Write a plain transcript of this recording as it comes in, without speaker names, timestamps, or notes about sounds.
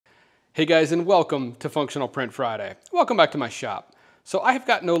Hey guys, and welcome to Functional Print Friday. Welcome back to my shop. So I have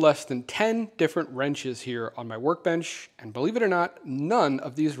got no less than 10 different wrenches here on my workbench, and believe it or not, none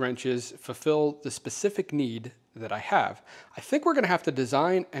of these wrenches fulfill the specific need that I have. I think we're gonna have to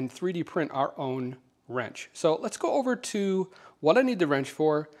design and 3D print our own wrench. So let's go over to what I need the wrench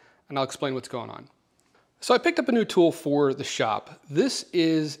for, and I'll explain what's going on. So I picked up a new tool for the shop. This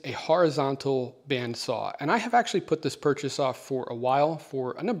is a horizontal bandsaw, and I have actually put this purchase off for a while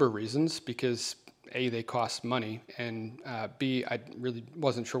for a number of reasons, because A, they cost money, and B, I really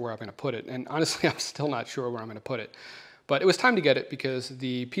wasn't sure where I'm gonna put it. And honestly, I'm still not sure where I'm gonna put it. But it was time to get it because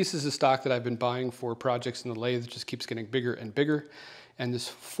the pieces of stock that I've been buying for projects in the lathe just keeps getting bigger and bigger. And this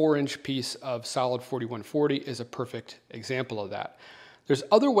 4-inch piece of solid 4140 is a perfect example of that. There's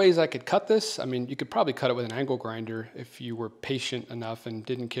other ways I could cut this. I mean, you could probably cut it with an angle grinder if you were patient enough and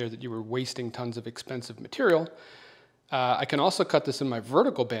didn't care that you were wasting tons of expensive material. I can also cut this in my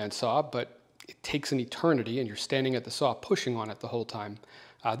vertical bandsaw, but it takes an eternity and you're standing at the saw pushing on it the whole time.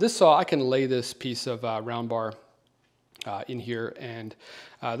 This saw, I can lay this piece of round bar in here, and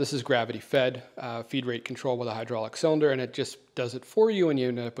this is gravity fed, feed rate control with a hydraulic cylinder, and it just does it for you, and you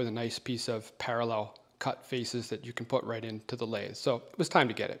end up with a nice piece of parallel cut faces that you can put right into the lathe. So it was time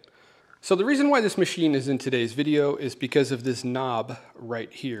to get it. So the reason why this machine is in today's video is because of this knob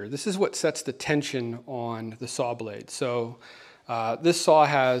right here. This is what sets the tension on the saw blade. So this saw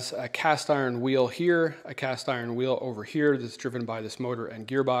has a cast iron wheel here, a cast iron wheel over here that's driven by this motor and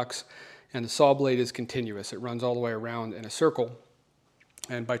gearbox, and the saw blade is continuous. It runs all the way around in a circle.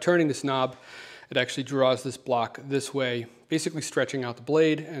 And by turning this knob, it actually draws this block this way, basically stretching out the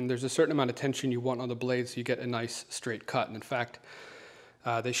blade, and there's a certain amount of tension you want on the blade so you get a nice straight cut. And in fact,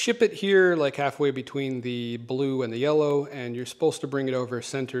 they ship it here like halfway between the blue and the yellow, and you're supposed to bring it over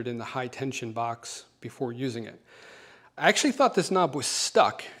centered in the high tension box before using it. I actually thought this knob was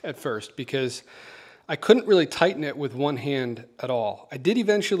stuck at first because I couldn't really tighten it with one hand at all. I did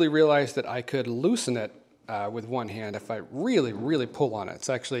eventually realize that I could loosen it with one hand if I really pull on it. It's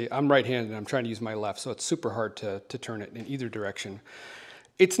actually, I'm right-handed and I'm trying to use my left, so it's super hard to turn it in either direction.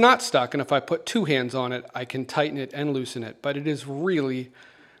 It's not stuck, and if I put two hands on it, I can tighten it and loosen it, but it is really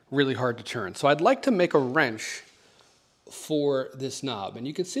hard to turn. So I'd like to make a wrench for this knob, and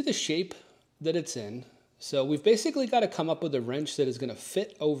you can see the shape that it's in. So we've basically got to come up with a wrench that is going to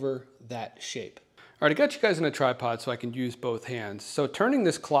fit over that shape. All right, I got you guys in a tripod so I can use both hands. So turning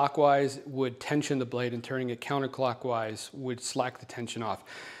this clockwise would tension the blade, and turning it counterclockwise would slack the tension off.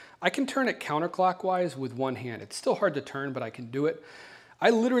 I can turn it counterclockwise with one hand. It's still hard to turn, but I can do it.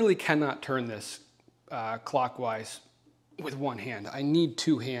 I literally cannot turn this clockwise with one hand. I need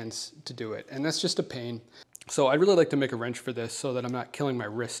two hands to do it, and that's just a pain. So I'd really like to make a wrench for this so that I'm not killing my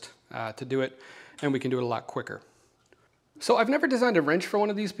wrist to do it, and we can do it a lot quicker. So I've never designed a wrench for one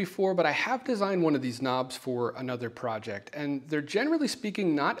of these before, but I have designed one of these knobs for another project, and they're generally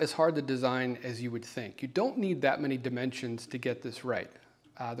speaking not as hard to design as you would think. You don't need that many dimensions to get this right.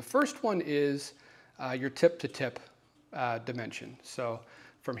 The first one is your tip to tip dimension, so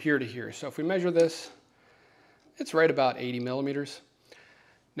from here to here. So if we measure this, it's right about 80 millimeters.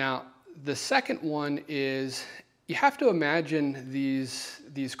 Now the second one is, you have to imagine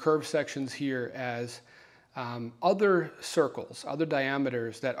these curved sections here as other circles, other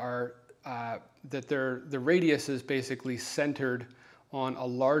diameters that are, the radius is basically centered on a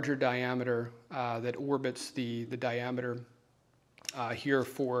larger diameter that orbits the diameter here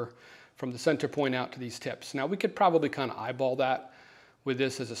from the center point out to these tips. Now we could probably kind of eyeball that with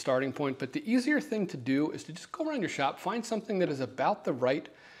this as a starting point, but the easier thing to do is to just go around your shop, find something that is about the right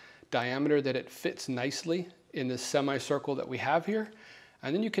diameter, that it fits nicely in this semicircle that we have here,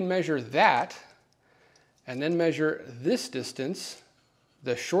 and then you can measure that, and then measure this distance,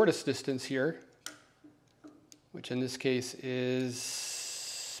 the shortest distance here, which in this case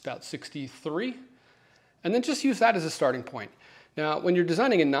is about 63, and then just use that as a starting point. Now, when you're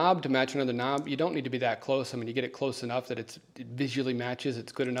designing a knob to match another knob, you don't need to be that close. I mean, you get it close enough that it visually matches,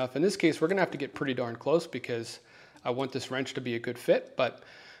 it's good enough. In this case, we're gonna have to get pretty darn close because I want this wrench to be a good fit, but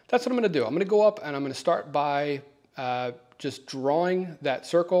that's what I'm gonna do. I'm gonna go up and I'm gonna start by just drawing that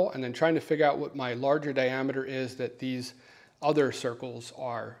circle and then trying to figure out what my larger diameter is that these other circles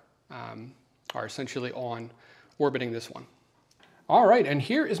are essentially on, orbiting this one. All right, and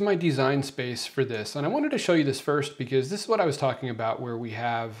here is my design space for this. And I wanted to show you this first because this is what I was talking about, where we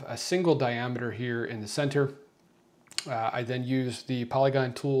have a single diameter here in the center. I then use the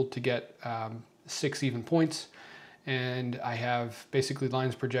polygon tool to get 6 even points. And I have basically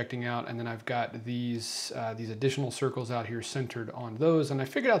lines projecting out, and then I've got these additional circles out here centered on those, and I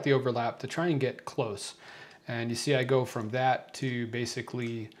figured out the overlap to try and get close. And you see I go from that to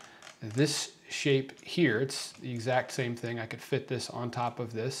basically this shape here, it's the exact same thing. I could fit this on top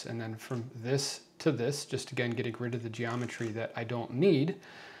of this, and then from this to this, just again getting rid of the geometry that I don't need.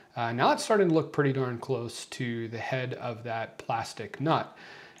 Now it's starting to look pretty darn close to the head of that plastic nut.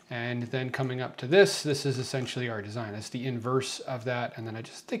 And then coming up to this is essentially our design. It's the inverse of that, and then I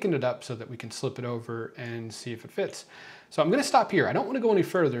just thicken it up so that we can slip it over and see if it fits. So I'm gonna stop here. I don't wanna go any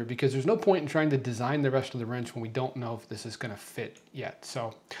further because there's no point in trying to design the rest of the wrench when we don't know if this is gonna fit yet. So,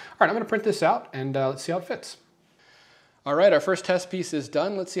 all right, I'm gonna print this out and let's see how it fits. All right, our first test piece is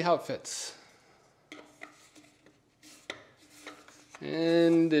done. Let's see how it fits.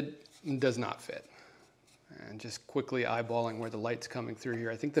 And it does not fit. And just quickly eyeballing where the light's coming through here.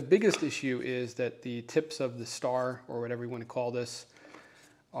 I think the biggest issue is that the tips of the star, or whatever you want to call this,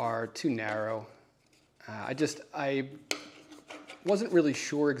 are too narrow. I wasn't really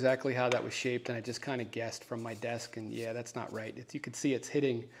sure exactly how that was shaped, and I just kind of guessed from my desk, and yeah, that's not right. You can see it's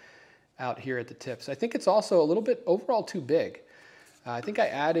hitting out here at the tips. I think it's also a little bit overall too big. I think I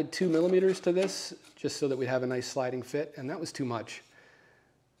added 2 millimeters to this just so that we'd have a nice sliding fit, and that was too much.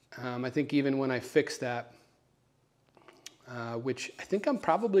 I think even when I fixed that, which I think I'm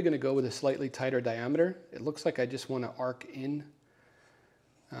probably going to go with a slightly tighter diameter. It looks like I just want to arc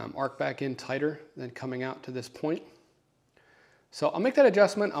back in tighter than coming out to this point. So I'll make that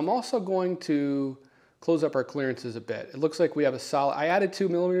adjustment. I'm also going to close up our clearances a bit. It looks like we have a solid, I added 2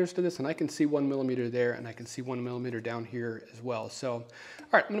 millimeters to this, and I can see 1 millimeter there, and I can see 1 millimeter down here as well. So, all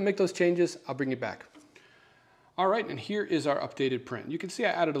right, I'm going to make those changes. I'll bring you back. All right, and here is our updated print. You can see I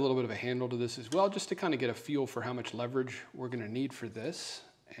added a little bit of a handle to this as well, just to kind of get a feel for how much leverage we're going to need for this.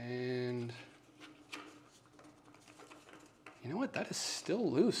 And you know what? That is still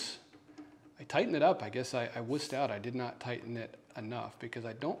loose. I tightened it up. I guess I wussed out. I did not tighten it enough because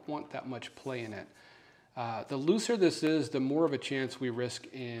I don't want that much play in it. The looser this is, the more of a chance we risk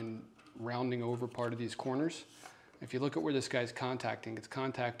in rounding over part of these corners. If you look at where this guy's contacting, it's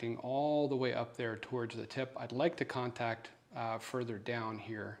contacting all the way up there towards the tip. I'd like to contact further down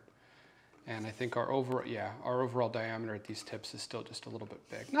here. And I think our overall diameter at these tips is still just a little bit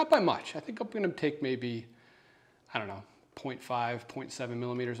big. Not by much. I think I'm going to take maybe, I don't know, 0.5, 0.7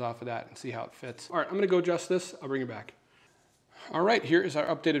 millimeters off of that and see how it fits. All right, I'm going to go adjust this. I'll bring it back. All right, here is our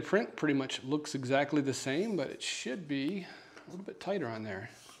updated print. Pretty much looks exactly the same, but it should be a little bit tighter on there.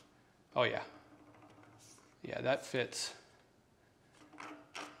 Oh yeah. Yeah, that fits.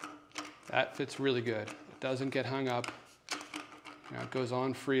 That fits really good. It doesn't get hung up. You know, it goes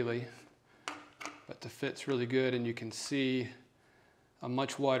on freely, but the fit's really good, and you can see a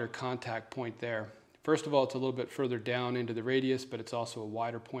much wider contact point there. First of all, it's a little bit further down into the radius, but it's also a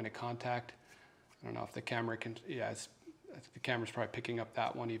wider point of contact. I don't know if the camera can, yeah, I think the camera's probably picking up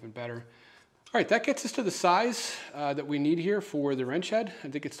that one even better. All right, that gets us to the size that we need here for the wrench head. I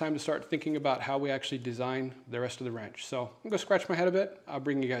think it's time to start thinking about how we actually design the rest of the wrench. So I'm gonna scratch my head a bit. I'll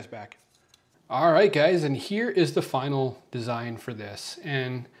bring you guys back. All right, guys, and here is the final design for this.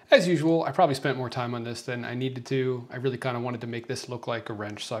 And as usual, I probably spent more time on this than I needed to. I really kind of wanted to make this look like a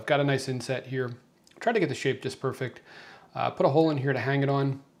wrench. So I've got a nice inset here. Try to get the shape just perfect. Put a hole in here to hang it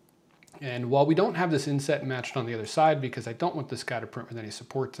on. And while we don't have this inset matched on the other side because I don't want this guy to print with any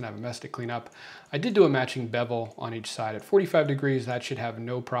supports and have a mess to clean up, I did do a matching bevel on each side. At 45 degrees, that should have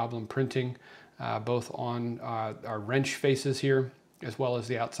no problem printing both on our wrench faces here, as well as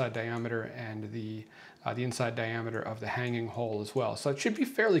the outside diameter and the inside diameter of the hanging hole as well. So it should be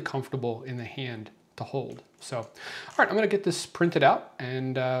fairly comfortable in the hand to hold. So, all right, I'm gonna get this printed out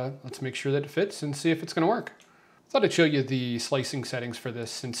and let's make sure that it fits and see if it's gonna work. I thought I'd show you the slicing settings for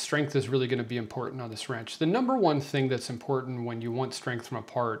this, since strength is really going to be important on this wrench. The number one thing that's important when you want strength from a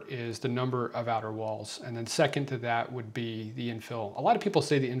part is the number of outer walls. And then second to that would be the infill. A lot of people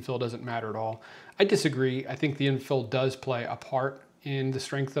say the infill doesn't matter at all. I disagree. I think the infill does play a part in the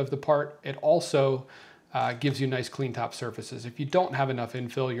strength of the part. It also gives you nice clean top surfaces. If you don't have enough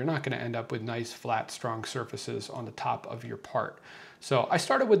infill, you're not going to end up with nice, flat, strong surfaces on the top of your part. So I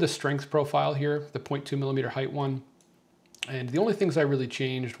started with the strength profile here, the 0.2 millimeter height one. And the only things I really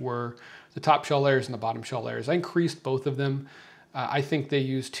changed were the top shell layers and the bottom shell layers. I increased both of them. I think they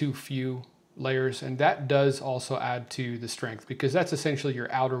use too few layers, and that does also add to the strength because that's essentially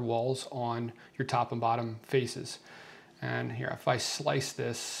your outer walls on your top and bottom faces. And here, if I slice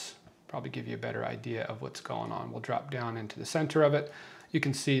this, probably give you a better idea of what's going on. We'll drop down into the center of it. You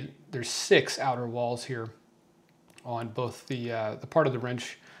can see there's 6 outer walls here on both the part of the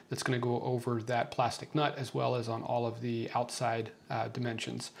wrench that's going to go over that plastic nut, as well as on all of the outside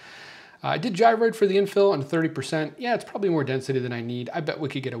dimensions. I did gyroid for the infill on 30%. Yeah, it's probably more density than I need. I bet we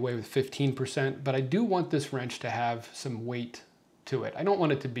could get away with 15%, but I do want this wrench to have some weight to it. I don't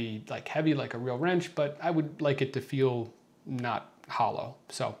want it to be like heavy like a real wrench, but I would like it to feel not hollow.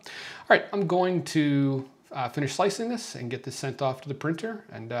 So, all right, I'm going to finish slicing this and get this sent off to the printer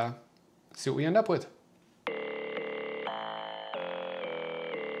and see what we end up with.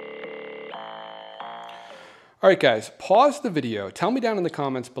 All right, guys, pause the video. Tell me down in the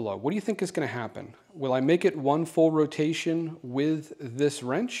comments below, what do you think is going to happen? Will I make it one full rotation with this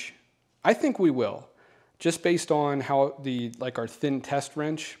wrench? I think we will, just based on how our thin test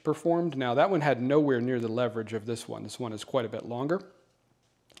wrench performed. Now, that one had nowhere near the leverage of this one. This one is quite a bit longer,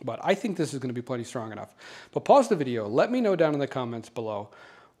 but I think this is going to be plenty strong enough. But pause the video. Let me know down in the comments below,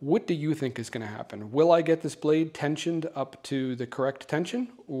 what do you think is going to happen? Will I get this blade tensioned up to the correct tension,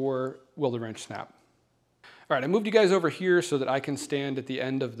 or will the wrench snap? All right, I moved you guys over here so that I can stand at the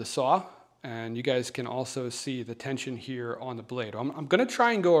end of the saw, and you guys can also see the tension here on the blade. I'm going to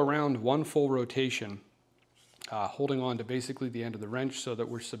try and go around one full rotation, holding on to basically the end of the wrench so that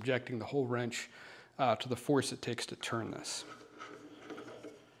we're subjecting the whole wrench to the force it takes to turn this.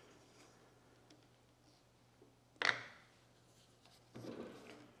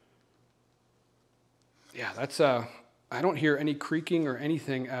 Yeah, that's I don't hear any creaking or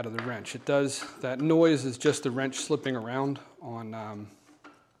anything out of the wrench. It does, that noise is just the wrench slipping around on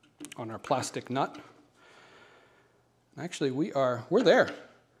our plastic nut. Actually, we're there.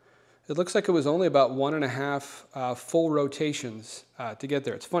 It looks like it was only about 1.5 full rotations to get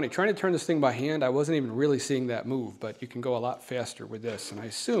there. It's funny, trying to turn this thing by hand, I wasn't even really seeing that move, but you can go a lot faster with this. And I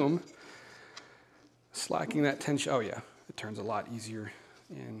assume slacking that tension, oh yeah, it turns a lot easier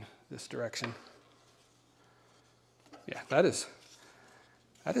in this direction. Yeah, that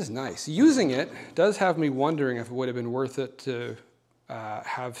is nice. Using it does have me wondering if it would have been worth it to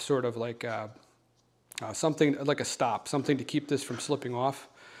have sort of like something like a stop, something to keep this from slipping off.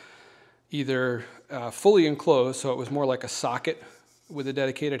 Either fully enclosed, so it was more like a socket with a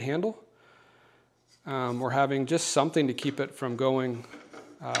dedicated handle, or having just something to keep it from going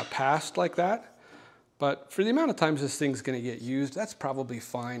past like that. But for the amount of times this thing's going to get used, that's probably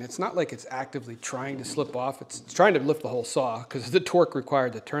fine. It's not like it's actively trying to slip off. It's trying to lift the whole saw because the torque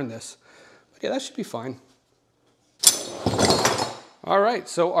required to turn this. But yeah, that should be fine. All right,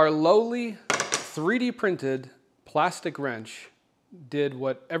 so our lowly 3D printed plastic wrench did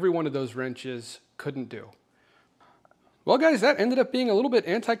what every one of those wrenches couldn't do. Well, guys, that ended up being a little bit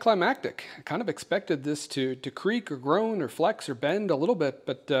anticlimactic. I kind of expected this to creak or groan or flex or bend a little bit,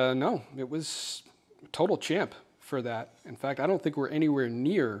 but no, it was total champ for that. In fact, I don't think we're anywhere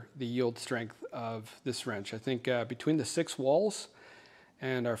near the yield strength of this wrench. I think between the 6 walls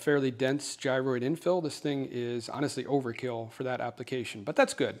and our fairly dense gyroid infill, this thing is honestly overkill for that application. But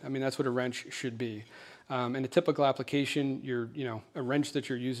that's good. I mean, that's what a wrench should be. In a typical application, a wrench that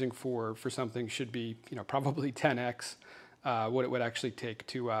you're using for something should be, probably 10x what it would actually take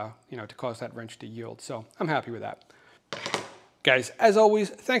to cause that wrench to yield. So I'm happy with that. Guys, as always,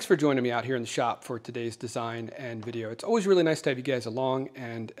 thanks for joining me out here in the shop for today's design and video. It's always really nice to have you guys along,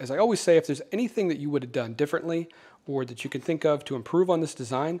 and as I always say, if there's anything that you would have done differently or that you can think of to improve on this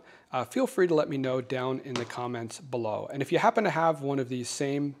design, feel free to let me know down in the comments below. And if you happen to have one of these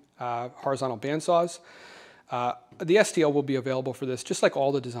same horizontal bandsaws, the STL will be available for this, just like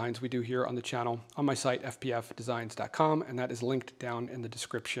all the designs we do here on the channel, on my site, fpfdesigns.com, and that is linked down in the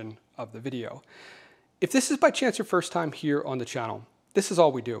description of the video. If this is by chance your first time here on the channel, this is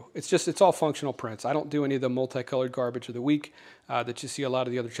all we do. It's all functional prints. I don't do any of the multicolored garbage of the week that you see a lot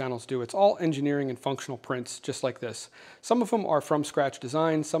of the other channels do. It's all engineering and functional prints just like this. Some of them are from scratch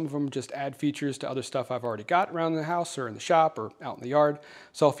designs. Some of them just add features to other stuff I've already got around the house or in the shop or out in the yard.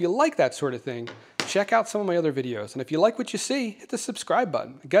 So if you like that sort of thing, check out some of my other videos. And if you like what you see, hit the subscribe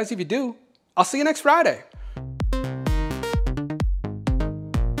button. And guys, if you do, I'll see you next Friday.